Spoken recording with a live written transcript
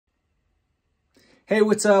Hey,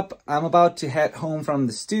 what's up? I'm about to head home from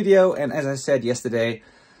the studio, and as I said yesterday,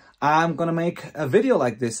 I'm gonna make a video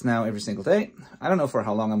like this now every single day. I don't know for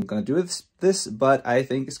how long I'm gonna do this, but I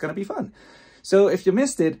think it's gonna be fun. So if you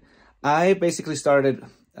missed it, I basically started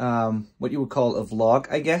what you would call a vlog,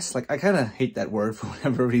 I guess. Like, I kind of hate that word for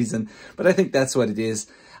whatever reason, but I think that's what it is.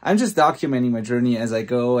 I'm just documenting my journey as I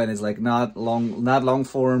go, and it's like not long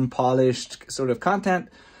form, polished sort of content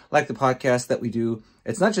like the podcast that we do.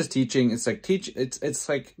 It's not just teaching, it's like it's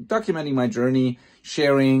like documenting my journey,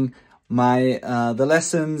 sharing my the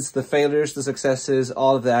lessons, the failures, the successes,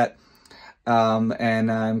 all of that.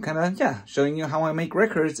 And I'm kind of showing you how I make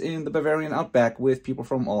records in the Bavarian Outback with people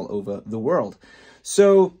from all over the world.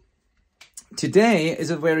 So today is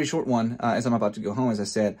a very short one, as I'm about to go home, as I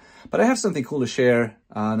said, but I have something cool to share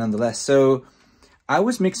nonetheless. So I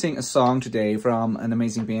was mixing a song today from an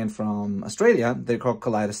amazing band from Australia. They're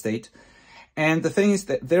called State. And the thing is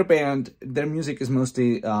that their music is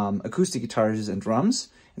mostly acoustic guitars and drums,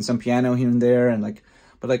 and some piano here and there, and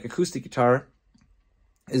but acoustic guitar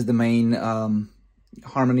is the main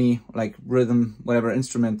harmony, like rhythm, whatever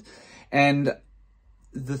instrument. And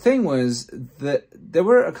the thing was that there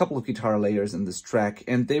were a couple of guitar layers in this track,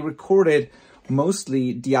 and they recorded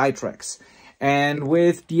mostly DI tracks. And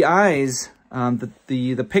with DIs,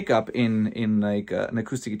 the pickup in like an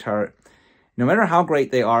acoustic guitar, no matter how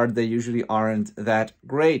great they are, they usually aren't that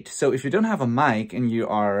great. So if you don't have a mic and you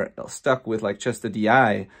are stuck with like just the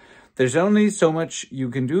DI, there's only so much you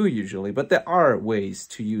can do usually, but there are ways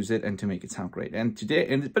to use it and to make it sound great.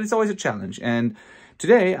 But it's always a challenge. And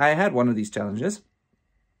today I had one of these challenges.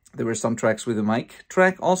 There were some tracks with a mic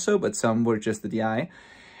track also, but some were just the DI.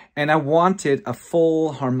 And I wanted a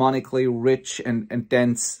full harmonically rich and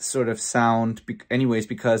dense sort of sound anyways,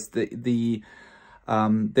 because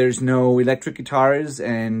there's no electric guitars,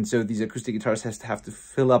 and so these acoustic guitars have to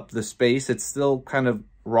fill up the space. It's still kind of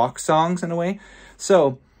rock songs in a way.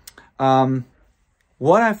 So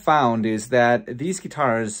what I found is that these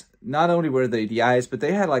guitars, not only were they DIs, but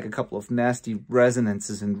they had like a couple of nasty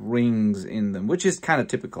resonances and rings in them, which is kind of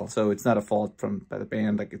typical. So it's not a fault by the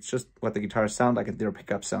band. Like, it's just what the guitars sound like and their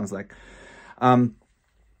pickup sounds like. And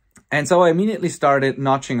so I immediately started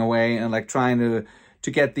notching away and like trying to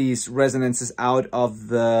get these resonances out of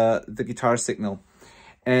the guitar signal.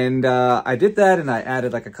 And I did that, and I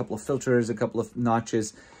added like a couple of filters, a couple of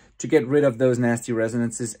notches to get rid of those nasty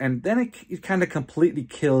resonances. And then it kind of completely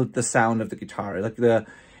killed the sound of the guitar.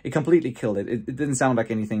 It completely killed it. It didn't sound like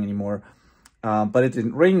anything anymore, but it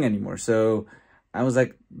didn't ring anymore. So I was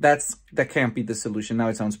like, that can't be the solution. Now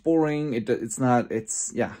it sounds boring. That's not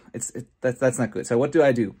good. So what do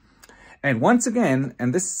I do? And once again,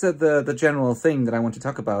 and this is the general thing that I want to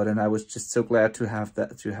talk about, and I was just so glad to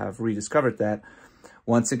have rediscovered that.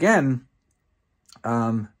 Once again,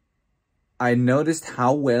 I noticed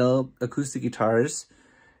how well acoustic guitars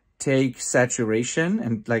take saturation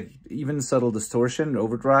and like even subtle distortion,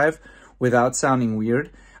 overdrive, without sounding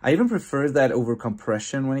weird. I even prefer that over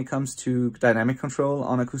compression when it comes to dynamic control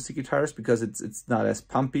on acoustic guitars, because it's not as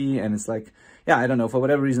pumpy, and it's like, yeah, I don't know, for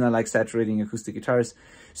whatever reason I like saturating acoustic guitars.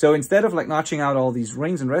 So instead of like notching out all these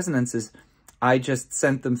rings and resonances, I just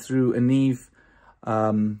sent them through a Neve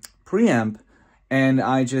preamp, and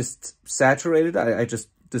I just saturated, I just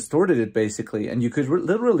distorted it basically, and you could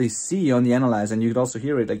literally see on the analyzer, and you could also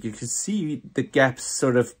hear it, like you could see the gaps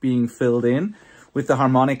sort of being filled in with the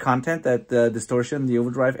harmonic content that the distortion, the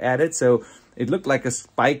overdrive added. So it looked like a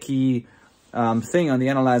spiky thing on the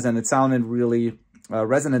analyzer, and it sounded really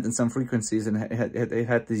resonant in some frequencies, and it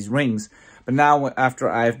had these rings. But now after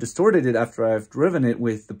I've distorted it, after I've driven it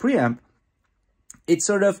with the preamp, it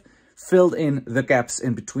sort of filled in the gaps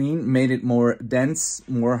in between, made it more dense,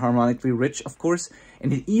 more harmonically rich, of course,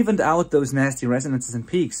 and it evened out those nasty resonances and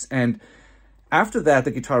peaks. And after that,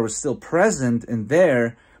 the guitar was still present in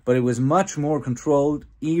there, but it was much more controlled,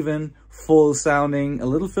 even, full sounding, a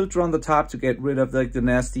little filter on the top to get rid of like the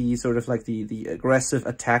nasty, sort of like the aggressive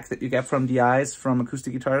attack that you get from DIs, from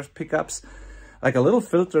acoustic guitar pickups, like a little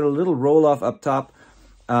filter, a little roll off up top,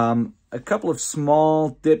 a couple of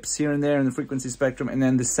small dips here and there in the frequency spectrum, and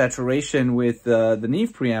then the saturation with the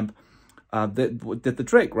Neve preamp that did the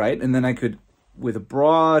trick, right? And then I could, with a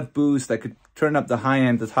broad boost, I could turn up the high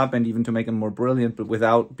end, the top end, even to make it more brilliant, but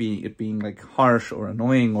without it being like harsh or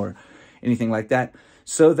annoying or anything like that.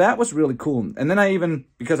 So that was really cool. And then I even,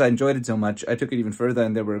 because I enjoyed it so much, I took it even further,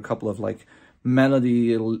 and there were a couple of like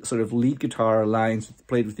melody sort of lead guitar lines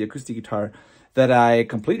played with the acoustic guitar that I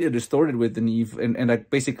completely distorted with the Neve, and I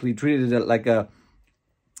basically treated it like a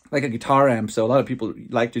guitar amp. So a lot of people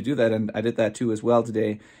like to do that, and I did that too as well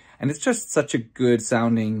today. And it's just such a good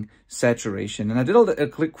sounding saturation. And I did a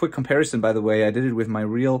quick comparison, by the way. I did it with my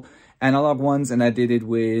real analog ones, and I did it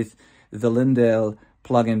with the Lindell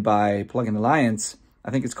plugin by Plugin Alliance.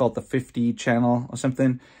 I think it's called the 50 channel or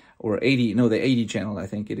something, or 80, no, the 80 channel, I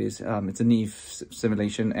think it is. It's a Neve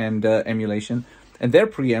simulation and emulation. And their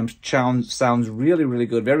preamp sounds really, really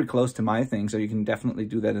good, very close to my thing. So you can definitely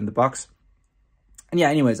do that in the box. And yeah,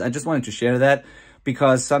 anyways, I just wanted to share that,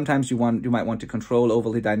 because sometimes you might want to control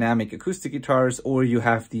overly dynamic acoustic guitars, or you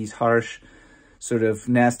have these harsh, sort of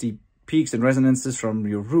nasty peaks and resonances from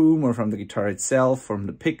your room or from the guitar itself, from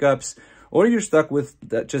the pickups, or you're stuck with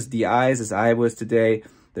just the eyes as I was today.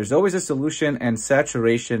 There's always a solution, and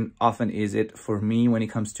saturation often is it for me when it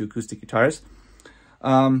comes to acoustic guitars.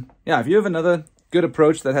 Yeah, if you have another good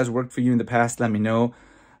approach that has worked for you in the past, let me know.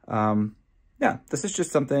 Yeah, this is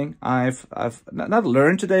just something I've not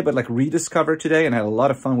learned today, but like rediscovered today, and I had a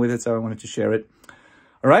lot of fun with it, so I wanted to share it.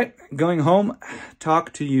 All right, going home.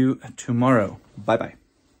 Talk to you tomorrow. Bye-bye.